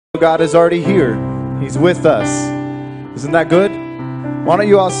God is already here. He's with us. Isn't that good? Why don't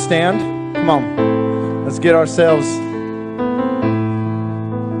you all stand? Come on. Let's get ourselves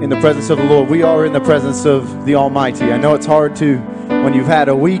in the presence of the Lord. We are in the presence of the Almighty. I know it's hard to, when you've had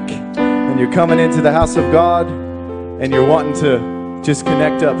a week and you're coming into the house of God and you're wanting to just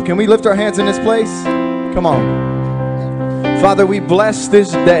connect up. Can we lift our hands in this place? Come on. Father, we bless this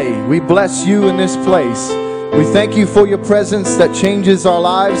day. We bless you in this place. We thank you for your presence that changes our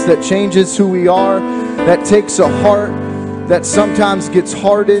lives, that changes who we are, that takes a heart that sometimes gets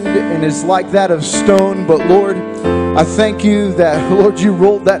hardened and is like that of stone. But Lord, I thank you that, Lord, you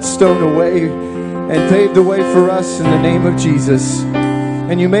rolled that stone away and paved the way for us in the name of Jesus.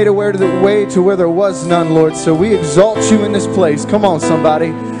 And you made a way to where there was none, Lord. So we exalt you in this place. Come on,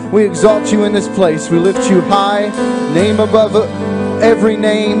 somebody. We exalt you in this place. We lift you high, name above every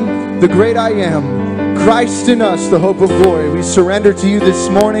name, the great I am, Christ in us, the hope of glory. We surrender to you this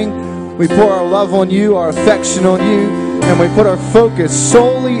morning. We pour our love on you, our affection on you, and we put our focus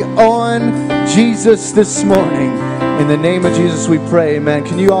solely on Jesus this morning. In the name of Jesus we pray, amen.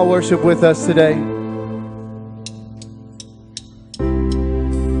 Can you all worship with us today?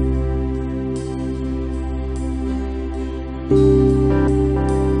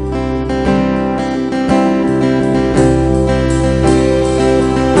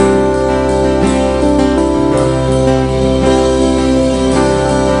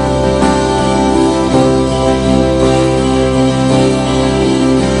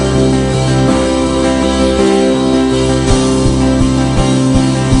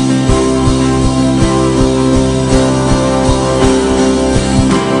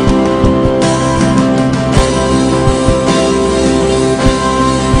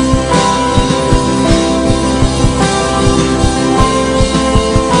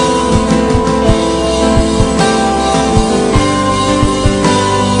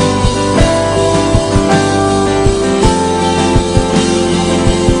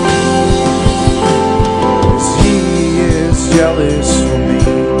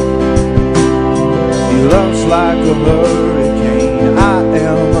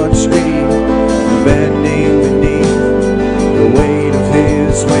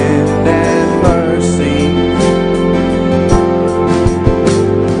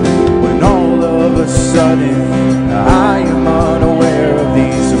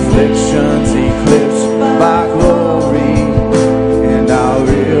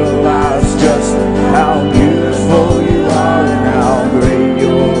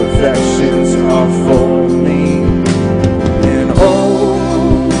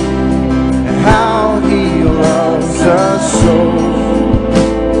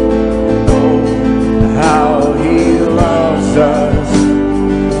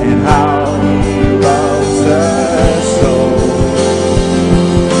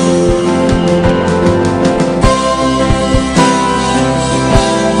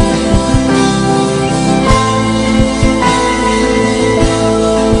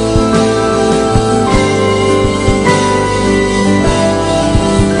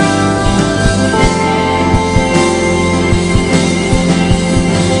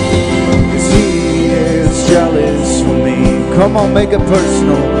 Come on, make it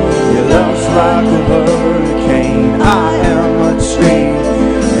personal. Your love's like a hurricane. I am a tree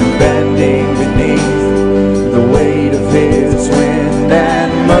and bending beneath the weight of his wind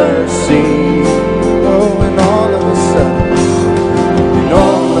and mercy. Oh, and all of a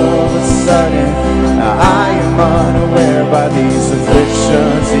sudden, I am unaware by these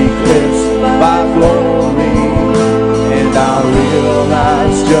afflictions eclipsed by glory. And I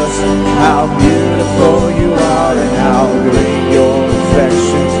realize just how beautiful you are and how great your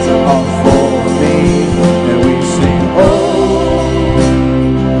affections are for me. And we sing, oh,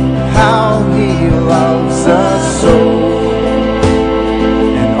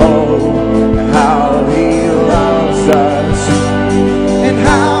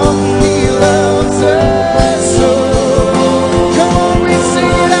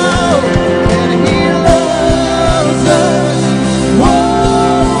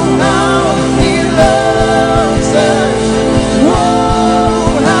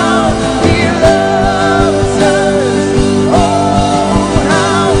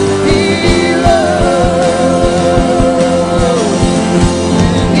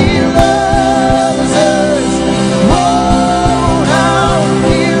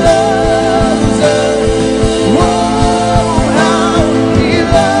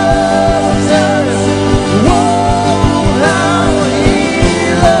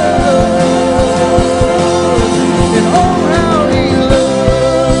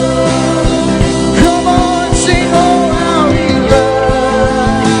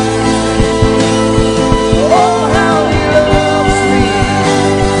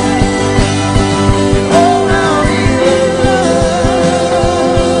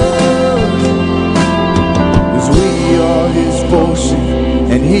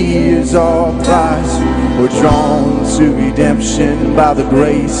 and He is our prize. We're drawn to redemption by the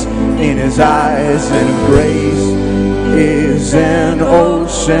grace in His eyes, and grace is an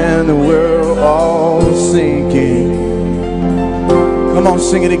ocean that we're all sinking. Come on,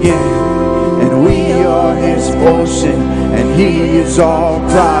 sing it again. And we are His portion, and He is our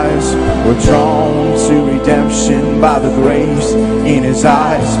prize. We're drawn to redemption by the grace in His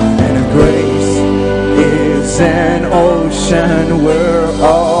eyes, and grace is an ocean we're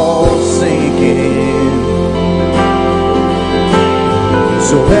all sinking.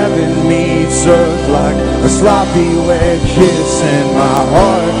 So heaven meets earth like a sloppy wet kiss, and my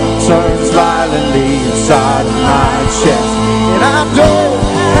heart turns violently inside of my chest. And I don't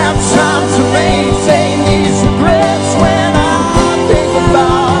have time to maintain these regrets when I think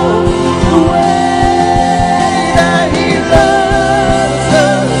about the way that He loves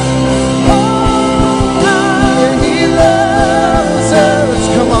us. Oh, and He loves us.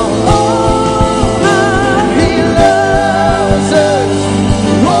 Come on. Oh, He loves us.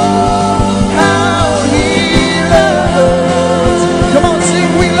 Oh, how He loves. Come on,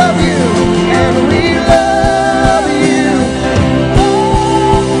 sing, we love you, and we love you.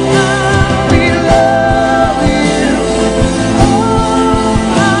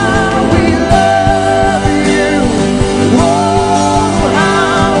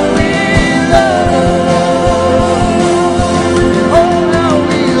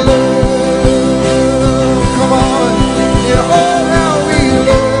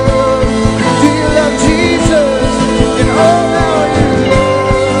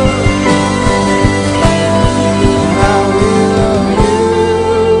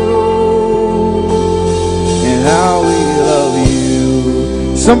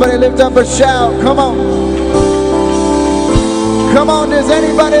 Somebody lift up a shout. Come on. Come on. Does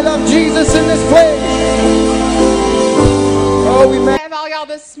anybody love Jesus in this place? Oh, we have all y'all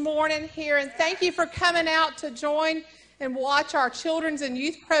this morning here, and thank you for coming out to join and watch our children's and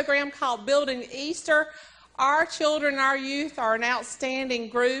youth program called Building Easter. Our children and our youth are an outstanding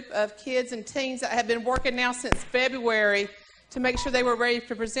group of kids and teens that have been working now since February to make sure they were ready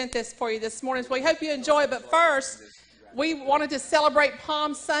to present this for you this morning. So we hope you enjoy it. But first, we wanted to celebrate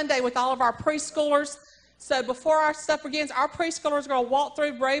Palm Sunday with all of our preschoolers. So before our stuff begins, our preschoolers are going to walk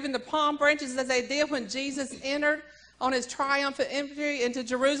through waving the palm branches as they did when Jesus entered on His triumphant entry into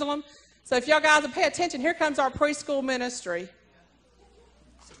Jerusalem. So if y'all guys will pay attention, here comes our preschool ministry.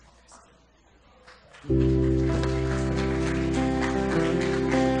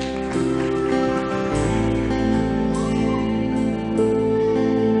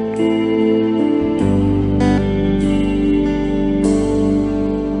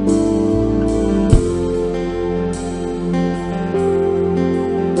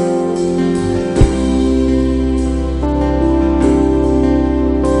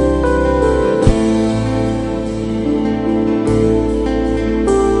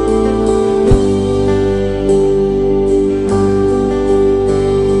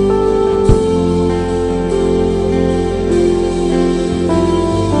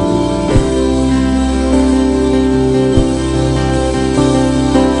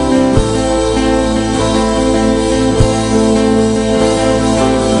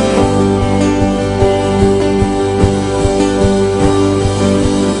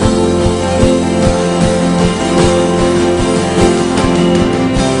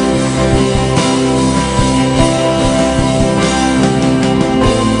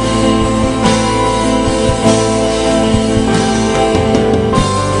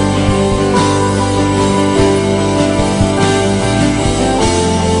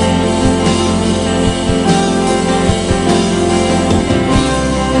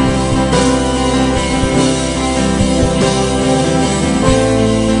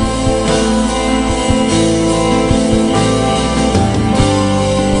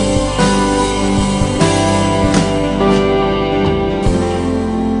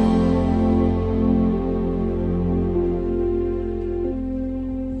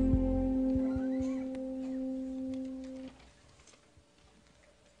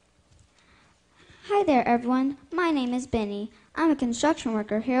 Hi there everyone, my name is Benny. I'm a construction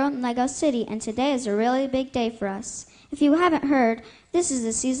worker here in Lego City, and today is a really big day for us. If you haven't heard, this is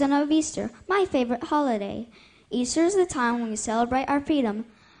the season of Easter, my favorite holiday. Easter is the time when we celebrate our freedom.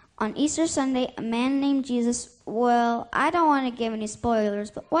 On Easter Sunday, a man named Jesus, well, I don't want to give any spoilers,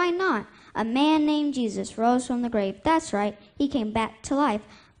 but why not? A man named Jesus rose from the grave. That's right, he came back to life.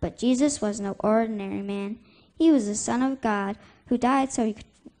 But Jesus was no ordinary man. He was the Son of God who died so he could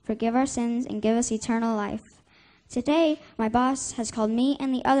forgive our sins and give us eternal life. Today, my boss has called me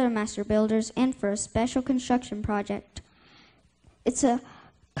and the other master builders in for a special construction project. It's a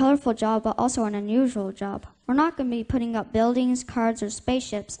colorful job, but also an unusual job. We're not going to be putting up buildings, cars, or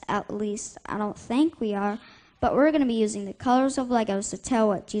spaceships, at least I don't think we are, but we're going to be using the colors of Legos to tell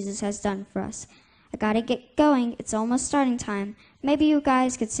what Jesus has done for us. I gotta get going. It's almost starting time. Maybe you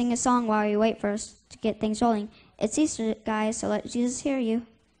guys could sing a song while we wait for us to get things rolling. It's Easter, guys, so let Jesus hear you.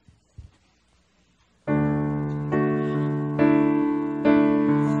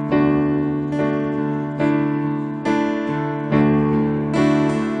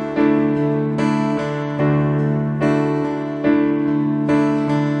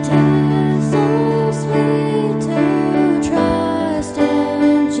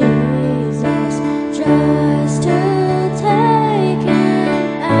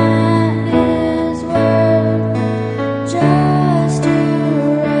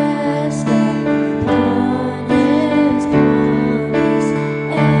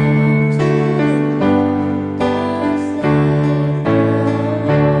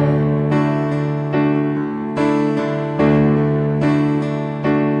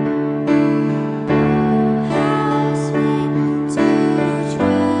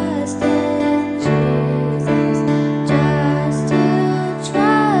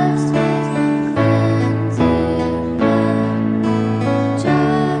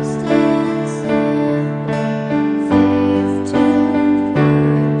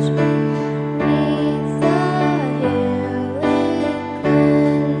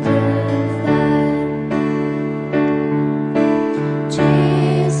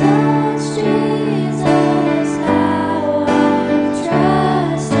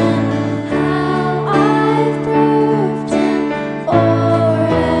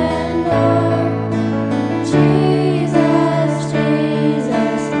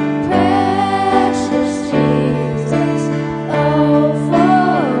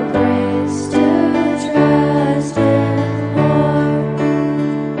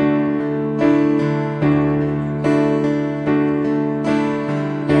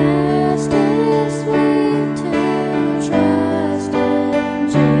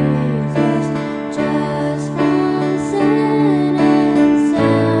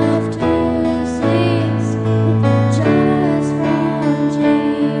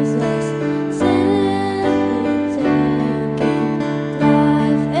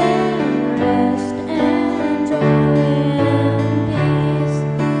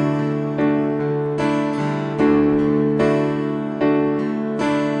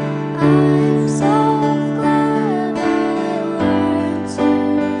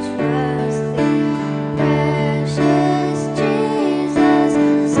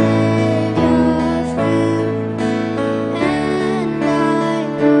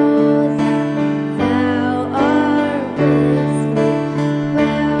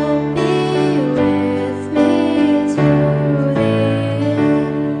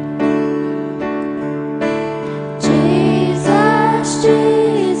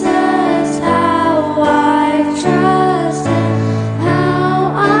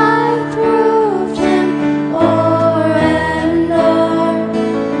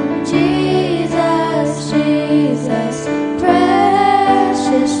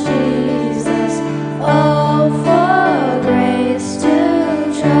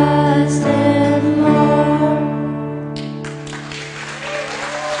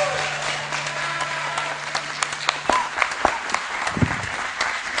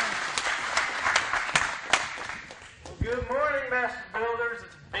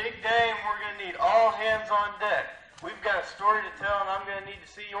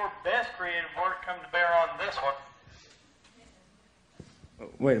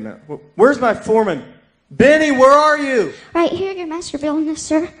 Wait a minute. Where's my foreman? Benny, where are you? Right here, your master building this,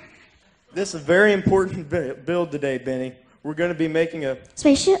 sir. This is a very important build today, Benny. We're going to be making a...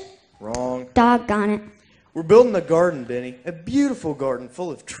 Spaceship? Wrong. Doggone it. We're building a garden, Benny. A beautiful garden full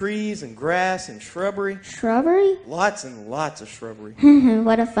of trees and grass and shrubbery. Shrubbery? Lots and lots of shrubbery.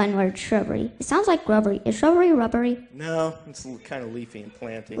 What a fun word, shrubbery. It sounds like rubbery. Is shrubbery rubbery? No, it's kind of leafy and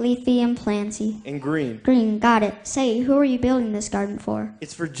planty. Leafy and planty. And green. Green, got it. Say, who are you building this garden for?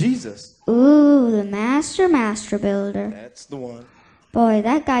 It's for Jesus. Ooh, the master builder. That's the one. Boy,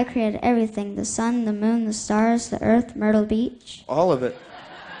 that guy created everything. The sun, the moon, the stars, the earth, Myrtle Beach. All of it.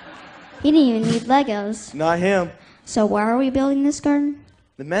 He didn't even need Legos. Not him. So why are we building this garden?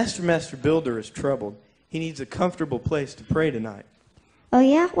 The master builder is troubled. He needs a comfortable place to pray tonight. Oh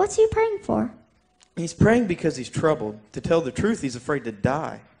yeah? What's he praying for? He's praying because he's troubled. To tell the truth, he's afraid to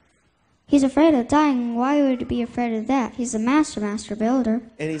die. He's afraid of dying. Why would he be afraid of that? He's a master builder.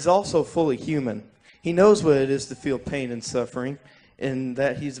 And he's also fully human. He knows what it is to feel pain and suffering. and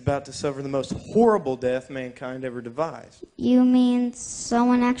that he's about to suffer the most horrible death mankind ever devised. You mean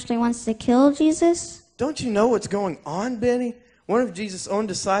someone actually wants to kill Jesus? Don't you know what's going on, Benny? One of Jesus' own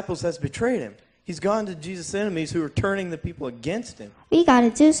disciples has betrayed him. He's gone to Jesus' enemies who are turning the people against him. We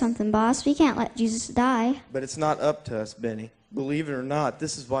gotta do something, boss. We can't let Jesus die. But it's not up to us, Benny. Believe it or not,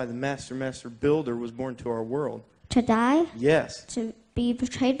 this is why the Master Builder was born to our world. To die? Yes. To be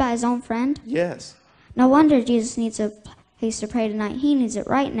betrayed by his own friend? Yes. No wonder Jesus needs a place to pray tonight. He needs it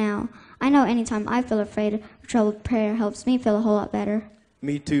right now. I know anytime I feel afraid or troubled, prayer helps me feel a whole lot better.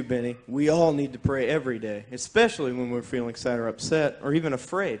 Me too, Benny. We all need to pray every day, especially when we're feeling sad or upset or even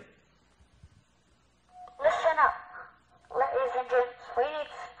afraid. Listen up, ladies and gents.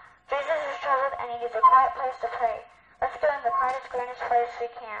 Jesus is troubled and he needs a quiet place to pray. Let's go in the quietest, grandest place we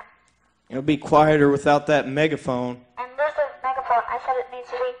can. It'll be quieter without that megaphone. And there's the megaphone. I said it needs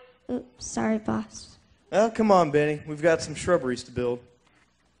to be. Oops, sorry, boss. Well, come on, Benny. We've got some shrubberies to build.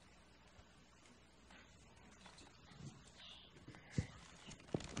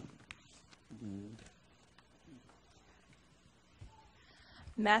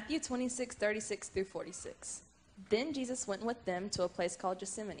 Matthew 26:36-46. Then Jesus went with them to a place called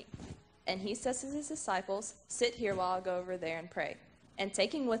Gethsemane. And he says to his disciples, "Sit here while I go over there and pray." And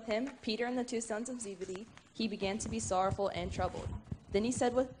taking with him Peter and the 2 sons of Zebedee, he began to be sorrowful and troubled. Then he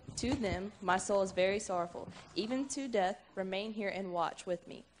said to them, "My soul is very sorrowful, even to death. Remain here and watch with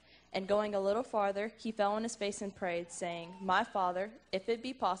me." And going a little farther, he fell on his face and prayed, saying, "My Father, if it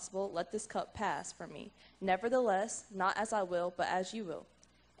be possible, let this cup pass from me. Nevertheless, not as I will, but as you will."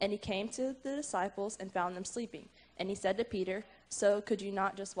 And he came to the disciples and found them sleeping. And he said to Peter, "So could you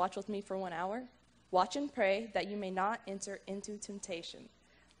not just watch with me for 1 hour? Watch and pray that you may not enter into temptation.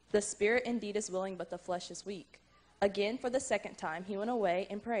 The spirit indeed is willing, but the flesh is weak." Again, for the second time, he went away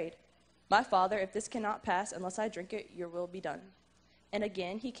and prayed, "My Father, if this cannot pass unless I drink it, your will be done." And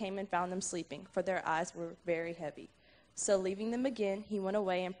again he came and found them sleeping, for their eyes were very heavy. So leaving them again, he went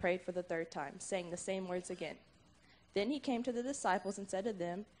away and prayed for the 3rd time, saying the same words again. Then he came to the disciples and said to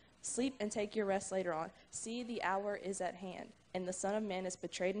them, "Sleep and take your rest later on. See, the hour is at hand, and the Son of Man is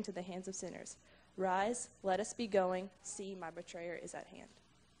betrayed into the hands of sinners. Rise, let us be going. See, my betrayer is at hand."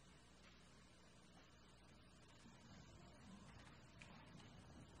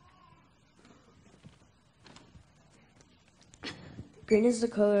 Green is the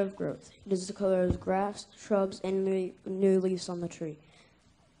color of growth. It is the color of grass, shrubs, and new leaves on the tree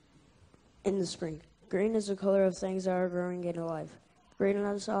in the spring. Green is the color of things that are growing and alive. Green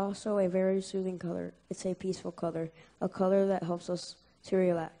is also a very soothing color. It's a peaceful color, a color that helps us to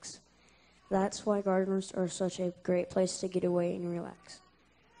relax. That's why gardens are such a great place to get away and relax.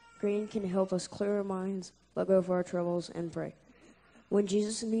 Green can help us clear our minds, let go of our troubles, and pray. When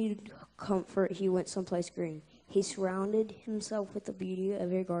Jesus needed comfort, he went someplace green. He surrounded himself with the beauty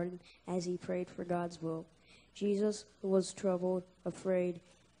of a garden as he prayed for God's will. Jesus was troubled, afraid,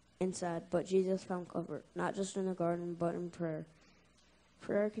 and sad, but Jesus found comfort, not just in the garden, but in prayer.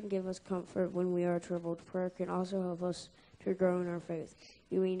 Prayer can give us comfort when we are troubled. Prayer can also help us to grow in our faith.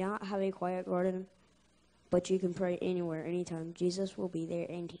 You may not have a quiet garden, but you can pray anywhere, anytime. Jesus will be there,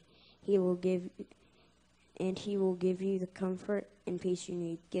 and he will give you the comfort and peace you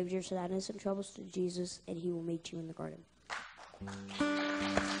need. Give your sadness and troubles to Jesus, and he will meet you in the garden.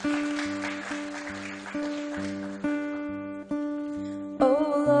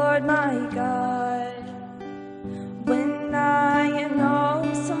 Oh Lord my God, when I in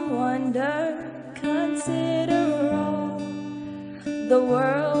awesome wonder consider all the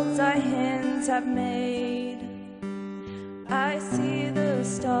worlds thy hands have made, I see the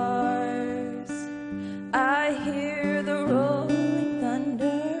stars, I hear the rolling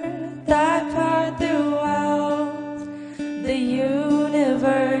thunder that part throughout the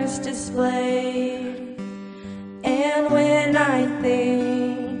universe displayed. And when I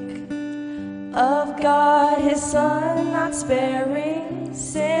think of God, his Son not sparing,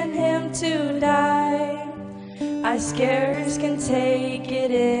 sent him to die, I scarce can take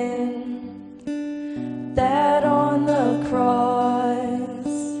it in, that on the cross,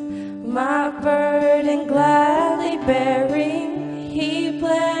 my burden gladly bearing, he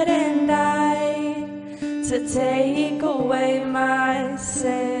bled and died to take away my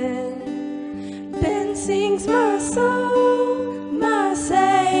sin. Then sings my soul, my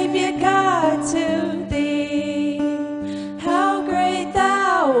Savior God, to thee. How great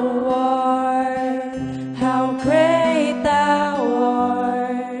thou art, how great thou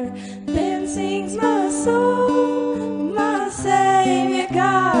art. Then sings my soul, my Savior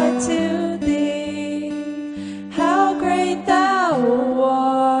God, to thee. How great thou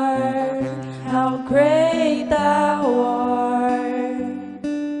art, how great thou art.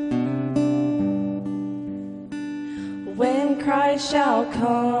 shall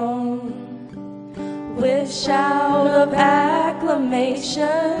come with shout of acclamation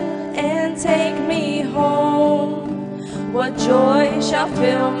and take me home. What joy shall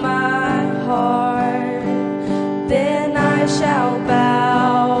fill my heart? Then I shall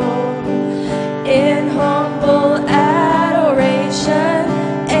bow in humble adoration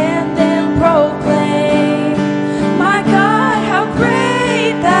and then proclaim, my God, how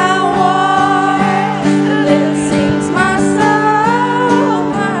great thou art. Then sings my soul,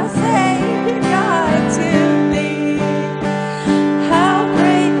 my Savior God, to thee. How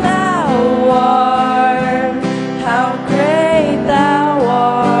great thou art, how great thou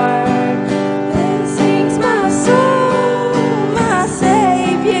art. Then sings my soul, my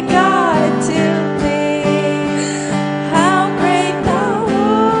Savior God, to thee. How great thou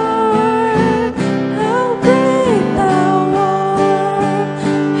art, how great thou art,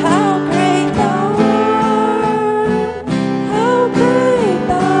 how great thou art, how great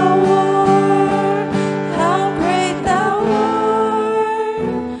thou art, how great thou art,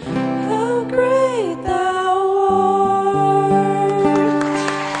 how great thou art.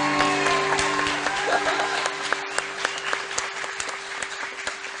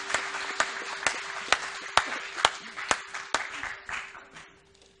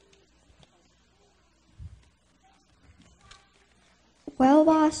 Well,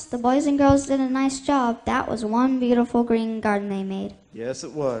 boss, the boys and girls did a nice job. That was one beautiful green garden they made. Yes,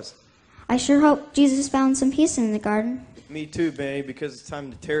 it was. I sure hope Jesus found some peace in the garden. Me too, Benny, because it's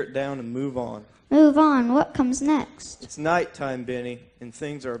time to tear it down and move on. Move on. What comes next? It's nighttime, Benny, and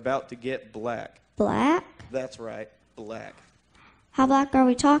things are about to get black. Black? That's right, black. How black are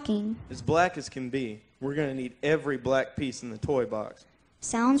we talking? As black as can be. We're going to need every black piece in the toy box.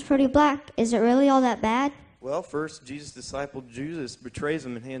 Sounds pretty black. Is it really all that bad? Well, first, Jesus' disciple Judas betrays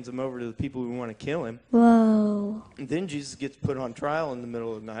him and hands him over to the people who want to kill him. Whoa. And then Jesus gets put on trial in the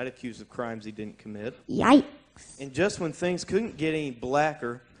middle of the night, accused of crimes he didn't commit. Yikes. And just when things couldn't get any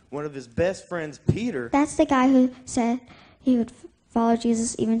blacker, one of his best friends, Peter, That's the guy who said he would follow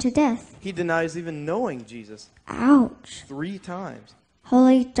Jesus even to death. he denies even knowing Jesus Ouch. 3 times.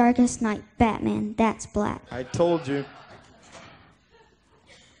 Holy darkest night, Batman. That's black. I told you.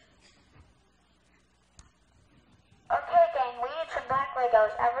 Okay, gang, we need some black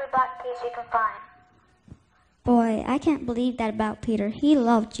Legos. Every black piece you can find. Boy, I can't believe that about Peter. He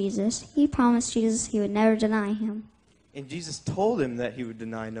loved Jesus. He promised Jesus he would never deny him. And Jesus told him that he would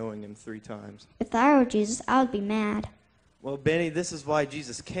deny knowing him 3 times. If I were Jesus, I would be mad. Well, Benny, this is why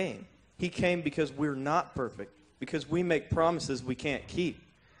Jesus came. He came because we're not perfect, because we make promises we can't keep.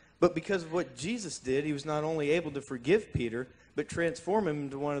 But because of what Jesus did, he was not only able to forgive Peter, but transform him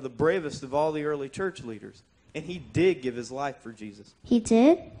into one of the bravest of all the early church leaders. And he did give his life for Jesus. He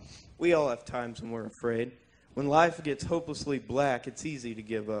did? We all have times when we're afraid. When life gets hopelessly black, it's easy to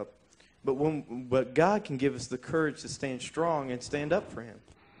give up. But God can give us the courage to stand strong and stand up for him.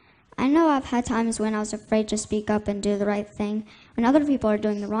 I know I've had times when I was afraid to speak up and do the right thing. When other people are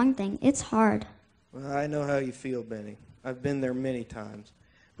doing the wrong thing, it's hard. Well, I know how you feel, Benny. I've been there many times.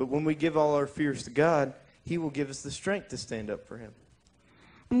 But when we give all our fears to God, he will give us the strength to stand up for him.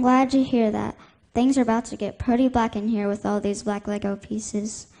 I'm glad to hear that. Things are about to get pretty black in here with all these black Lego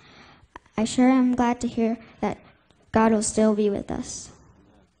pieces. I sure am glad to hear that God will still be with us.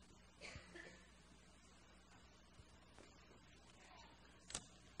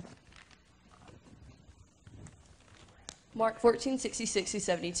 Mark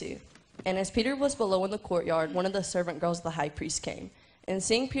 14:66-72. And as Peter was below in the courtyard, one of the servant girls of the high priest came. And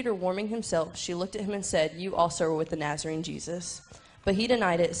seeing Peter warming himself, she looked at him and said, "You also are with the Nazarene Jesus." But he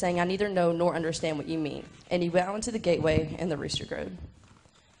denied it, saying, "I neither know nor understand what you mean." And he went out into the gateway, and the rooster crowed.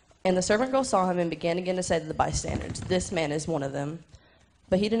 And the servant girl saw him and began again to say to the bystanders, "This man is one of them."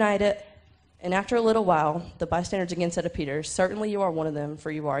 But he denied it. And after a little while, the bystanders again said to Peter, "Certainly you are one of them,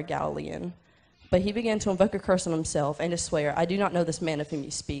 for you are a Galilean." But he began to invoke a curse on himself and to swear, "I do not know this man of whom you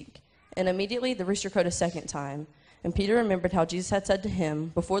speak." And immediately the rooster crowed a second time. And Peter remembered how Jesus had said to him,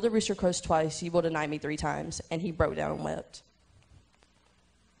 "Before the rooster crows twice, you will deny me 3 times." And he broke down and wept.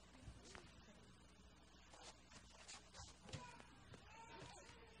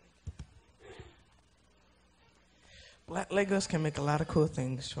 Black Legos can make a lot of cool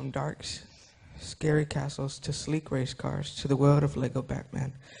things, from dark, scary castles to sleek race cars to the world of Lego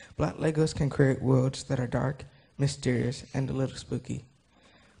Batman. Black Legos can create worlds that are dark, mysterious, and a little spooky.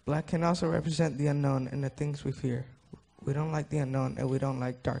 Black can also represent the unknown and the things we fear. We don't like the unknown, and we don't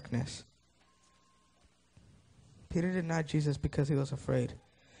like darkness. Peter denied Jesus because he was afraid.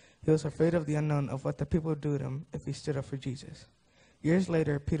 He was afraid of the unknown, of what the people would do to him if he stood up for Jesus. Years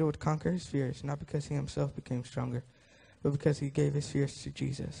later, Peter would conquer his fears, not because he himself became stronger, but because he gave his fears to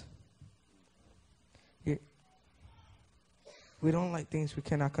Jesus. We don't like things we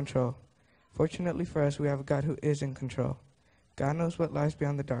cannot control. Fortunately for us, we have a God who is in control. God knows what lies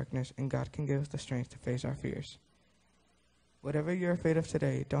beyond the darkness, and God can give us the strength to face our fears. Whatever you're afraid of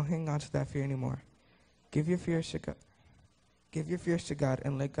today, don't hang on to that fear anymore. Give your fears to God. Give your fears to God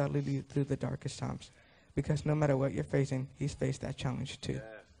and let God lead you through the darkest times. Because no matter what you're facing, he's faced that challenge too.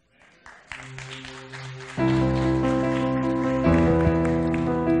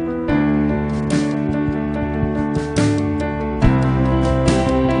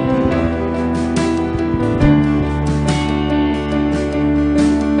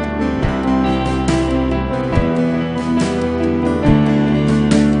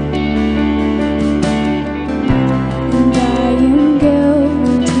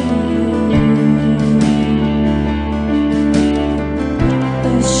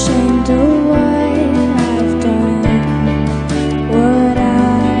 Ashamed of what I've done.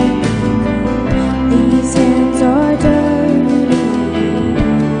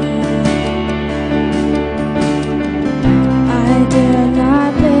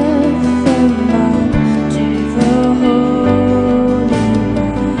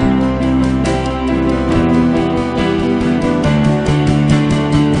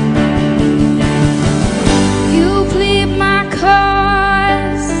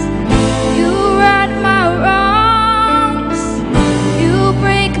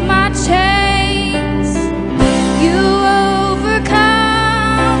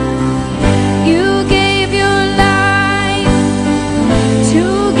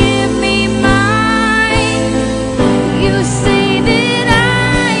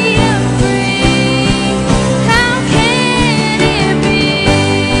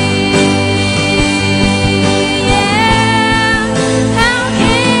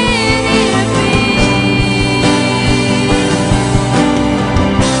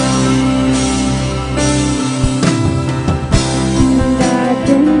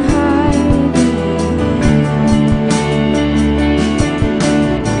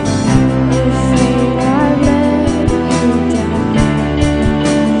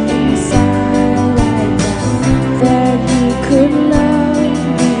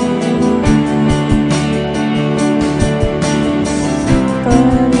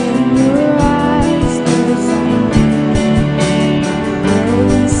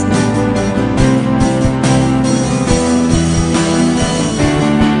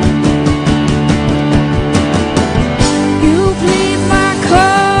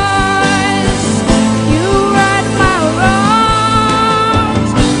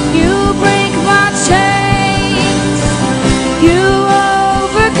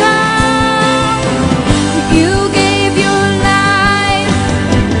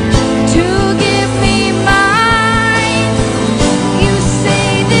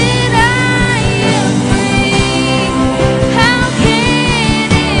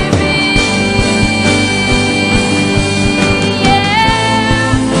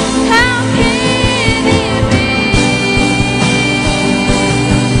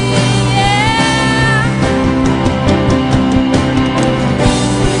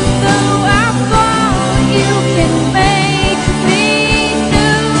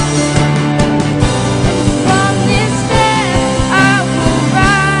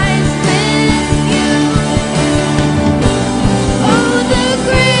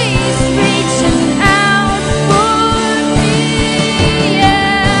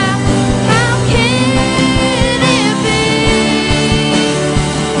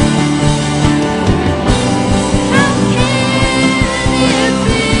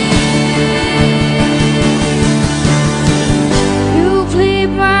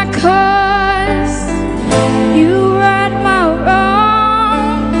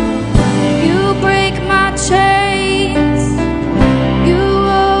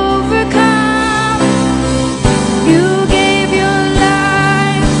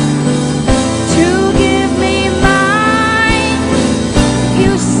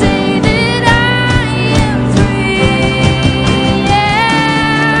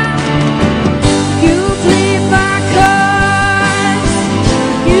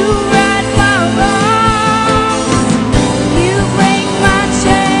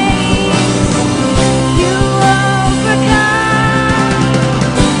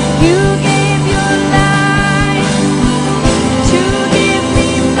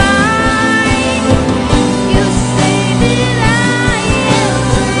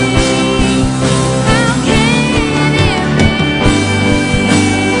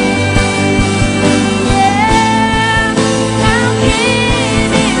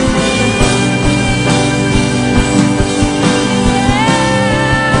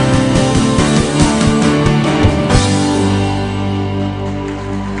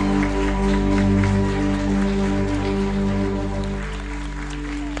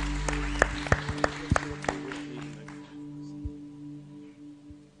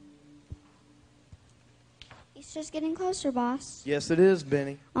 Easter's getting closer, boss. Yes, it is,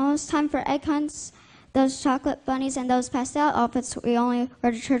 Benny. Almost time for egg hunts, those chocolate bunnies, and those pastel outfits we only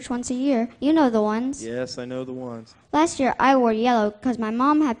wear to church once a year. You know the ones. Yes, I know the ones. Last year I wore yellow because my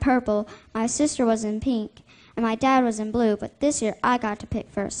mom had purple, my sister was in pink, and my dad was in blue, but this year I got to pick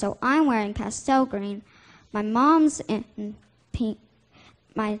first, so I'm wearing pastel green. My mom's in pink.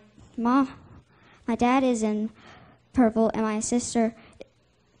 My dad is in purple, and my sister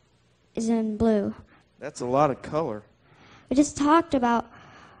is in blue. That's a lot of color. We just talked about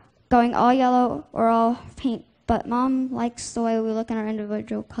going all yellow or all pink, but Mom likes the way we look in our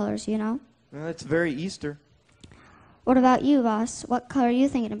individual colors, you know? Well, it's very Easter. What about you, boss? What color are you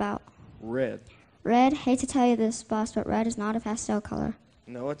thinking about? Red. Red? Hate to tell you this, boss, but red is not a pastel color.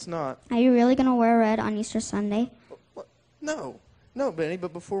 No, it's not. Are you really going to wear red on Easter Sunday? What? No, Benny,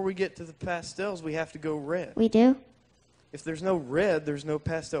 but before we get to the pastels, we have to go red. We do? If there's no red, there's no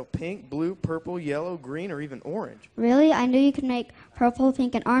pastel pink, blue, purple, yellow, green, or even orange. Really? I knew you could make purple,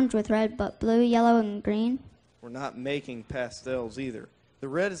 pink, and orange with red, but blue, yellow, and green? We're not making pastels either. The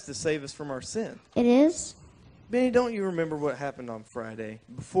red is to save us from our sin. It is? Benny, don't you remember what happened on Friday?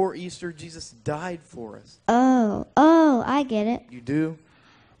 Before Easter, Jesus died for us. Oh, I get it. You do?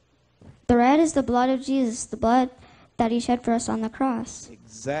 The red is the blood of Jesus, the blood that he shed for us on the cross.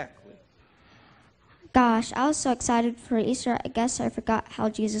 Exactly. Gosh, I was so excited for Easter, I guess I forgot how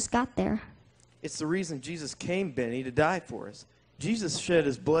Jesus got there. It's the reason Jesus came, Benny, to die for us. Jesus shed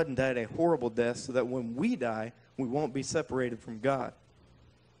his blood and died a horrible death so that when we die, we won't be separated from God.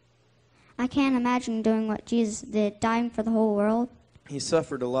 I can't imagine doing what Jesus did, dying for the whole world. He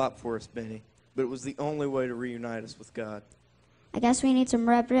suffered a lot for us, Benny, but it was the only way to reunite us with God. I guess we need some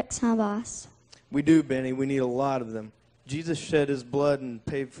red bricks, huh, boss? We do, Benny. We need a lot of them. Jesus shed his blood and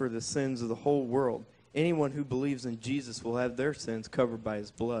paid for the sins of the whole world. Anyone who believes in Jesus will have their sins covered by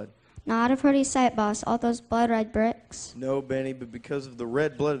his blood. Not a pretty sight, boss, all those blood red bricks. No, Benny, but because of the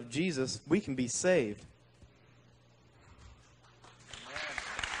red blood of Jesus, we can be saved.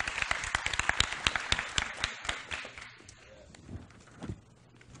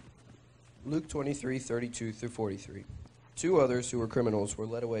 Luke 23:32 through 43. 2 others who were criminals were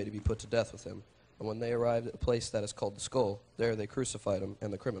led away to be put to death with him. And when they arrived at a place that is called the Skull, there they crucified him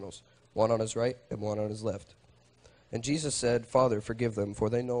and the criminals, one on his right and one on his left. And Jesus said, Father, forgive them, for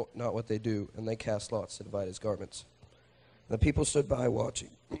they know not what they do. And they cast lots to divide his garments. And the people stood by watching.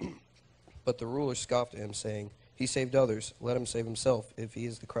 But the ruler scoffed at him, saying, He saved others, let him save himself, if he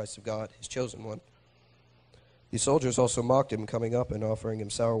is the Christ of God, his chosen one. The soldiers also mocked him, coming up and offering him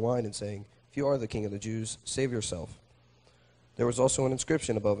sour wine, and saying, If you are the king of the Jews, save yourself. There was also an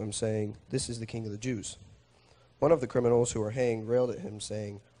inscription above him, saying, This is the King of the Jews. One of the criminals who were hanged railed at him,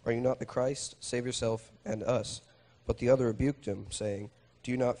 saying, Are you not the Christ? Save yourself and us. But the other rebuked him, saying,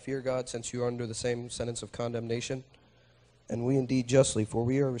 Do you not fear God, since you are under the same sentence of condemnation? And we indeed justly, for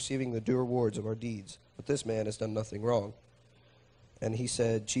we are receiving the due rewards of our deeds. But this man has done nothing wrong. And he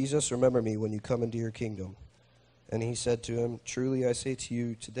said, Jesus, remember me when you come into your kingdom. And he said to him, Truly I say to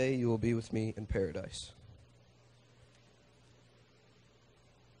you, today you will be with me in paradise.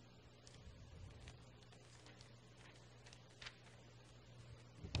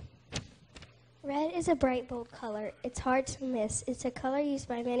 Red is a bright, bold color. It's hard to miss. It's a color used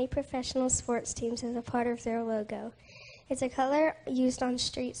by many professional sports teams as a part of their logo. It's a color used on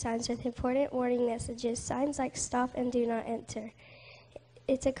street signs with important warning messages, signs like stop and do not enter.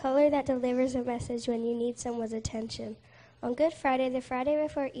 It's a color that delivers a message when you need someone's attention. On Good Friday, the Friday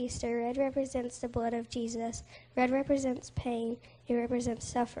before Easter, red represents the blood of Jesus. Red represents pain. It represents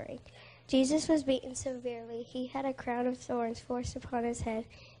suffering. Jesus was beaten severely. He had a crown of thorns forced upon his head.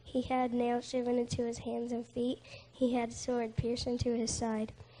 He had nails driven into his hands and feet. He had a sword pierced into his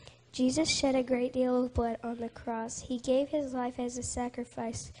side. Jesus shed a great deal of blood on the cross. He gave his life as a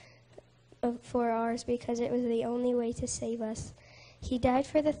sacrifice for ours because it was the only way to save us. He died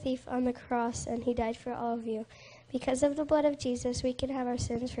for the thief on the cross, and he died for all of you. Because of the blood of Jesus, we can have our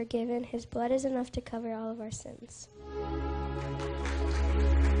sins forgiven. His blood is enough to cover all of our sins.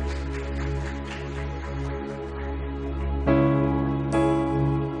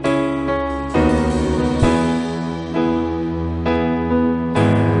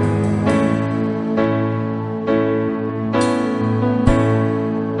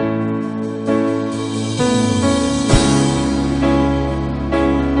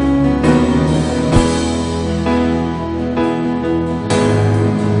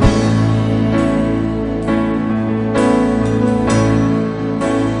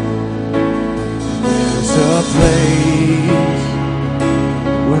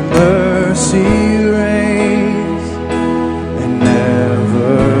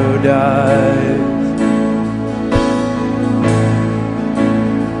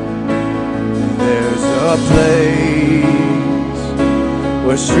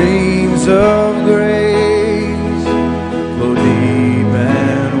 streams of grace flow deep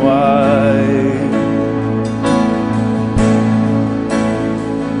and wide.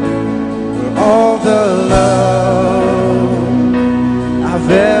 For all the love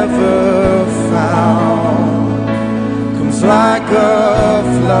I've ever found comes like a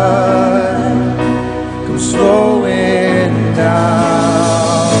flood, comes flowing down.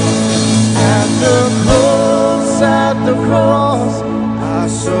 At the cross, I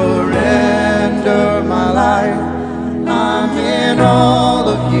surrender my life. I'm in all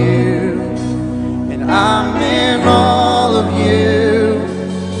of you, and I'm in all of you.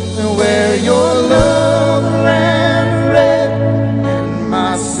 And where your love ran red and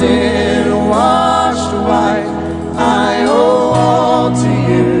my sin washed white, I owe all to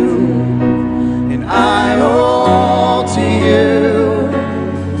you, and I owe all to you,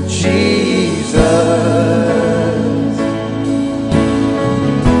 Jesus.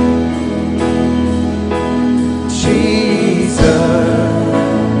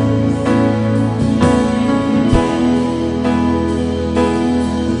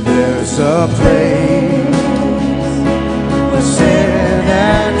 There's a place where sin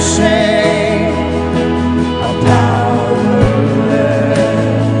and shame are powerless,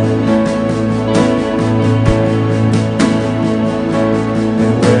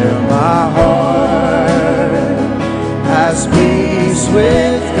 and where my heart has peace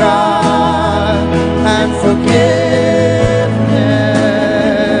with God and forgiveness.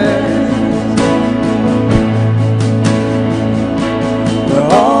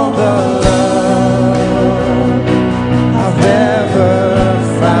 All the love I've ever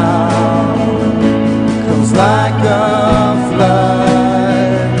found comes like a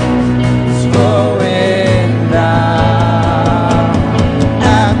flood, it's flowing down.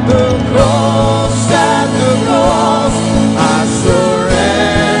 At the cross, I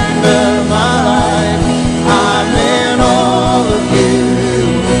surrender my life. I'm in all of you,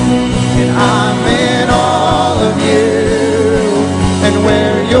 and I'm in all of you. And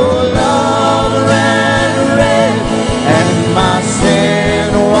where your love ran red and my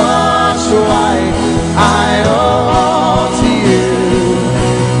sin washed white, I owe all to you,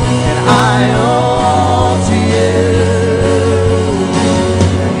 and I owe all to you.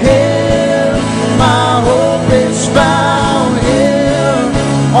 Here my hope is found, here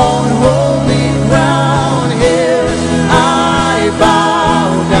on holy ground. Here I bow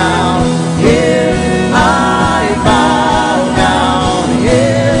down, here I bow down,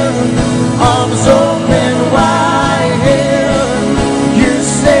 here arms open wide. Here you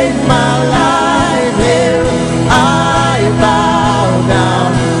saved my life. Here I bow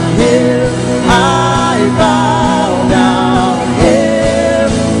down, here I bow down. Here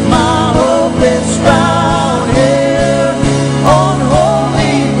my hope is found, here on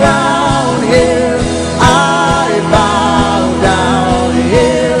holy ground. Here I bow down,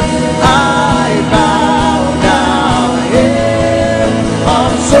 here I bow down. Here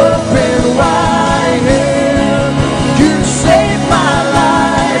arms open wide. Here you saved my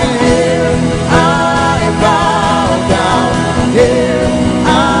life. Here I bow down, here I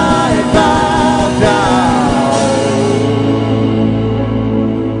bow down.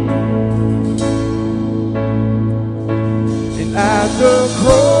 And at the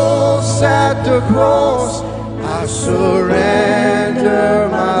cross, I surrender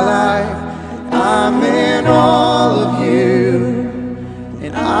my life. I'm in all of you,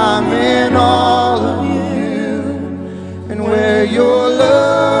 and I'm in all of you. And where your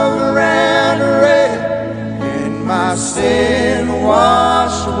love ran red and my sin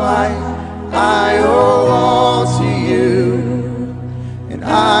washed white, I owe all to you, and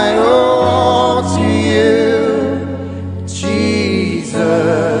I owe all to you, Jesus.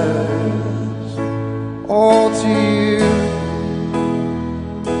 All to you,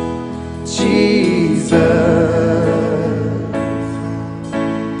 Jesus.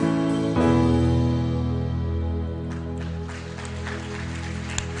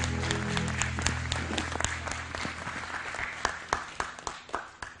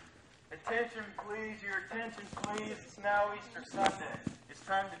 Attention please, your attention please. It's now Easter Sunday. It's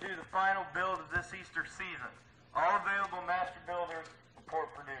time to do the final build of this Easter season. All available master builders report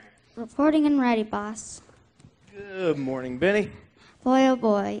for duty. Reporting and ready, boss. Good morning, Benny. Boy, oh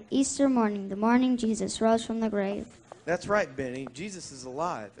boy, Easter morning, the morning Jesus rose from the grave. That's right, Benny. Jesus is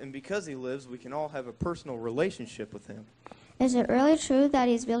alive, and because he lives, we can all have a personal relationship with him. Is it really true that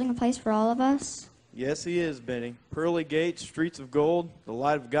he's building a place for all of us? Yes, he is, Benny. Pearly gates, streets of gold, the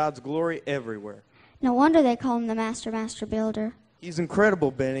light of God's glory everywhere. No wonder they call him the Master Builder. He's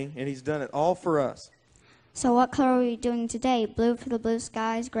incredible, Benny, and he's done it all for us. So what color are we doing today? Blue for the blue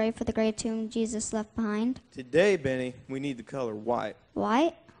skies, gray for the gray tomb Jesus left behind? Today, Benny, we need the color white.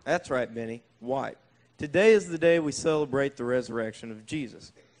 White? That's right, Benny, white. Today is the day we celebrate the resurrection of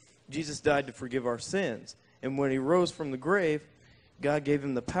Jesus. Jesus died to forgive our sins. And when he rose from the grave, God gave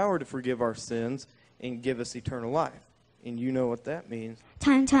him the power to forgive our sins and give us eternal life. And you know what that means.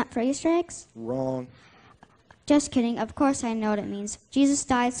 Time for Easter eggs? Wrong. Just kidding. Of course I know what it means. Jesus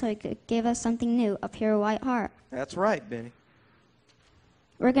died so he could give us something new, a pure white heart. That's right, Benny.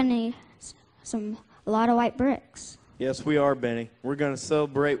 We're going to need a lot of white bricks. Yes, we are, Benny. We're going to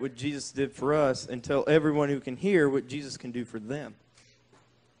celebrate what Jesus did for us and tell everyone who can hear what Jesus can do for them.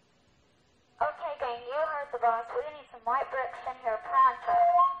 Okay, gang, you heard the boss. We need some white bricks in here pronto.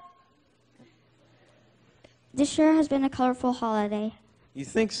 This sure has been a colorful holiday. You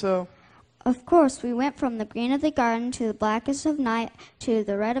think so? Of course, we went from the green of the garden to the blackest of night to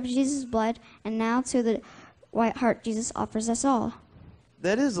the red of Jesus' blood and now to the white heart Jesus offers us all.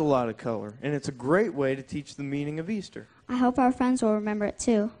 That is a lot of color, and it's a great way to teach the meaning of Easter. I hope our friends will remember it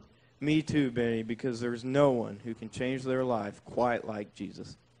too. Me too, Benny, because there's no one who can change their life quite like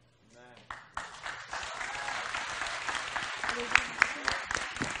Jesus.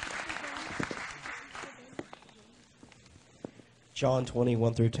 John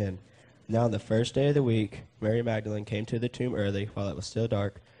 20:1-10. Now on the first day of the week, Mary Magdalene came to the tomb early while it was still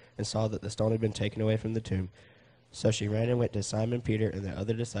dark and saw that the stone had been taken away from the tomb. So she ran and went to Simon Peter and the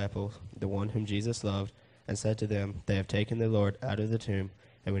other disciple, the one whom Jesus loved, and said to them, "They have taken the Lord out of the tomb,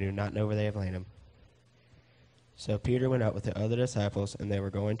 and we do not know where they have laid him." So Peter went out with the other disciples, and they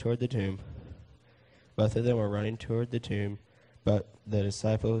were going toward the tomb. Both of them were running toward the tomb, but the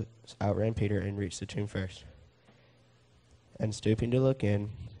disciples outran Peter and reached the tomb first. And stooping to look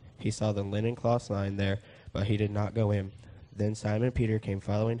in, he saw the linen cloths lying there, but he did not go in. Then Simon Peter came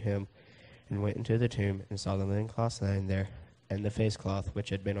following him and went into the tomb and saw the linen cloths lying there, and the face cloth which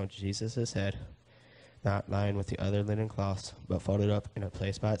had been on Jesus' head, not lying with the other linen cloths, but folded up in a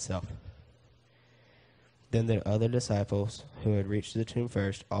place by itself. Then the other disciples, who had reached the tomb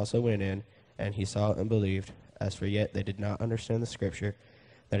first, also went in, and he saw and believed. As for yet they did not understand the scripture,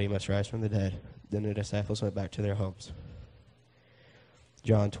 that he must rise from the dead. Then the disciples went back to their homes.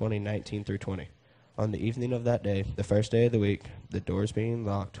 John 20:19-20. On the evening of that day, the first day of the week, the doors being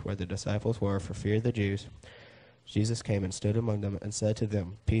locked where the disciples were for fear of the Jews, Jesus came and stood among them and said to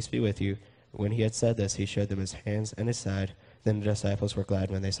them, "Peace be with you." When he had said this, he showed them his hands and his side. Then the disciples were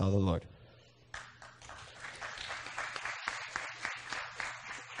glad when they saw the Lord.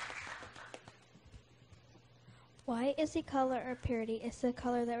 White is the color of purity. It's the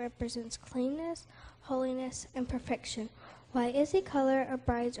color that represents cleanness, holiness, and perfection. White is the color of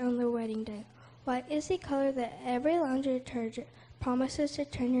brides on their wedding day. White is the color that every laundry detergent promises to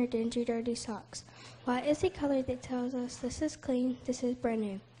turn your dingy, dirty socks. White is the color that tells us this is clean, this is brand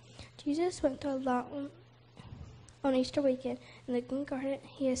new. Jesus went to a lot on Easter weekend. In the green garden,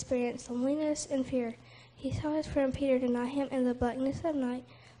 he experienced loneliness and fear. He saw his friend Peter deny him in the blackness of night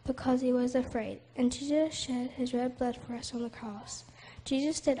because he was afraid. And Jesus shed his red blood for us on the cross.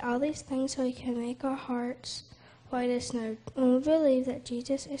 Jesus did all these things so he can make our hearts white as snow. When we believe that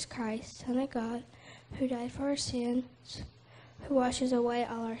Jesus is Christ, Son of God, who died for our sins, who washes away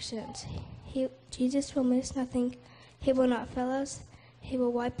all our sins. Jesus will miss nothing. He will not fail us. He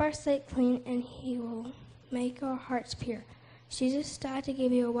will wipe our slate clean, and he will make our hearts pure. Jesus died to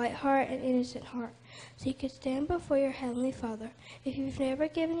give you a white heart and innocent heart, so you could stand before your Heavenly Father. If you've never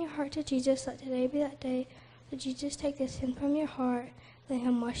given your heart to Jesus, let today be that day. Let Jesus take the sin from your heart. Let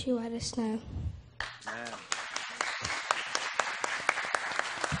him wash you white as snow. Amen.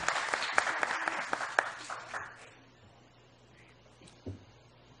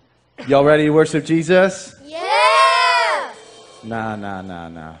 Y'all ready to worship Jesus? Yeah!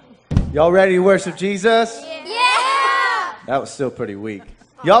 Nah. Y'all ready to worship Jesus? Yeah! That was still pretty weak.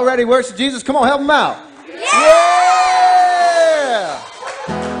 Y'all ready to worship Jesus? Come on, help him out. Yeah!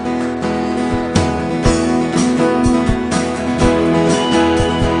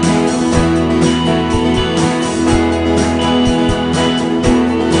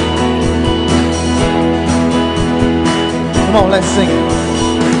 Come on, let's sing it.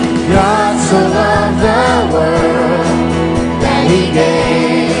 God so loved the world that he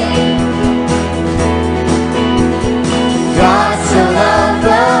gave. God so loved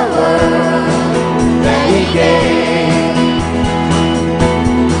the world that he gave.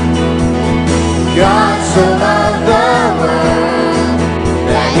 God so loved the world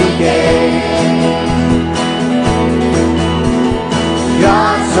that he gave.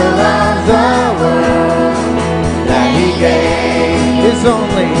 God so loved the world that he gave. His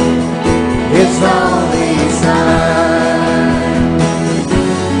only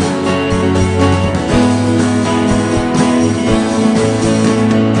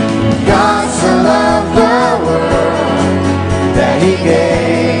so loved the world that he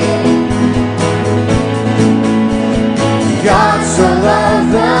gave. God so loved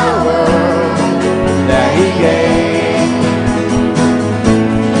the world that he gave.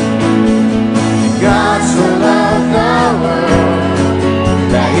 God so loved the world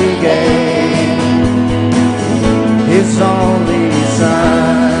that he gave his only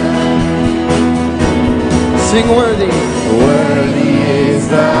Son. Sing worthy. Worthy is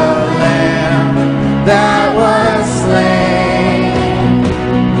the Lamb that was slain.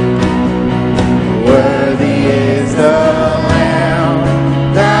 Worthy is the Lamb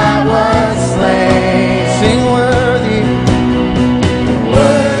that was slain. Sing worthy.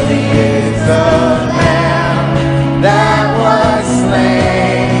 Worthy is the Lamb that was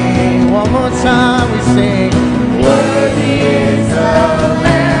slain. One more time we sing. Worthy is the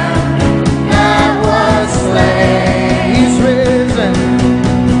Lamb that was slain. He's risen.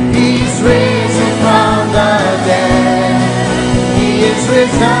 He's risen from the dead. He is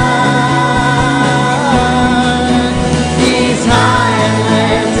risen. He's high and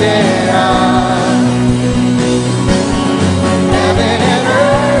lifted up. Heaven and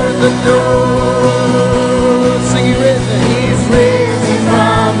earth adore. Sing he risen. He's risen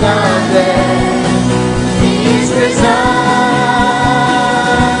from the dead. He's risen.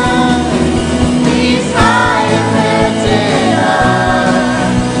 He's high and lifted up.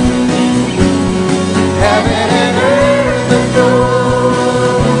 Heaven and earth adore.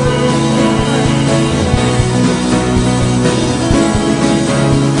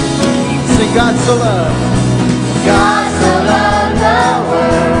 Sing God so loved. God so loved the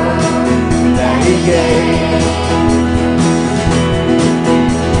world that he gave.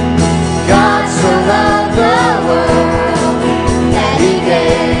 God so loved the world that he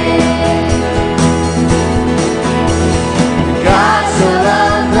gave. God so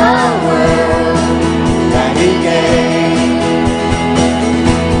loved the world that he gave.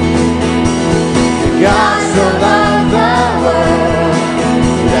 God so loved the world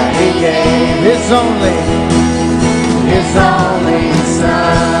that he gave his only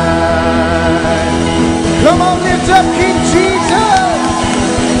Son. Come on, lift up King Jesus.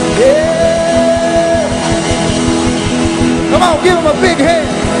 Yeah. Come on, give him a big hand.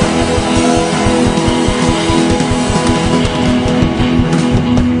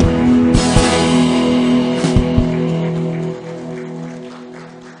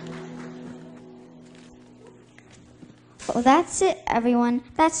 Well, that's it, everyone.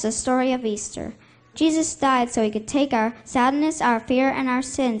 That's the story of Easter. Jesus died so he could take our sadness, our fear, and our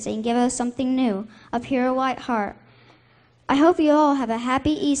sins and give us something new, a pure white heart. I hope you all have a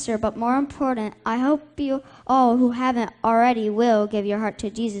happy Easter, but more important, I hope you all who haven't already will give your heart to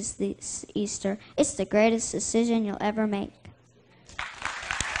Jesus this Easter. It's the greatest decision you'll ever make.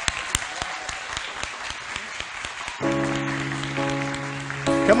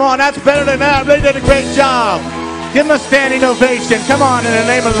 Come on, that's better than that. They did a great job. Give them a standing ovation. Come on, in the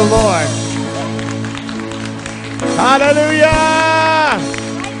name of the Lord. Hallelujah.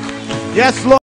 Yes, Lord.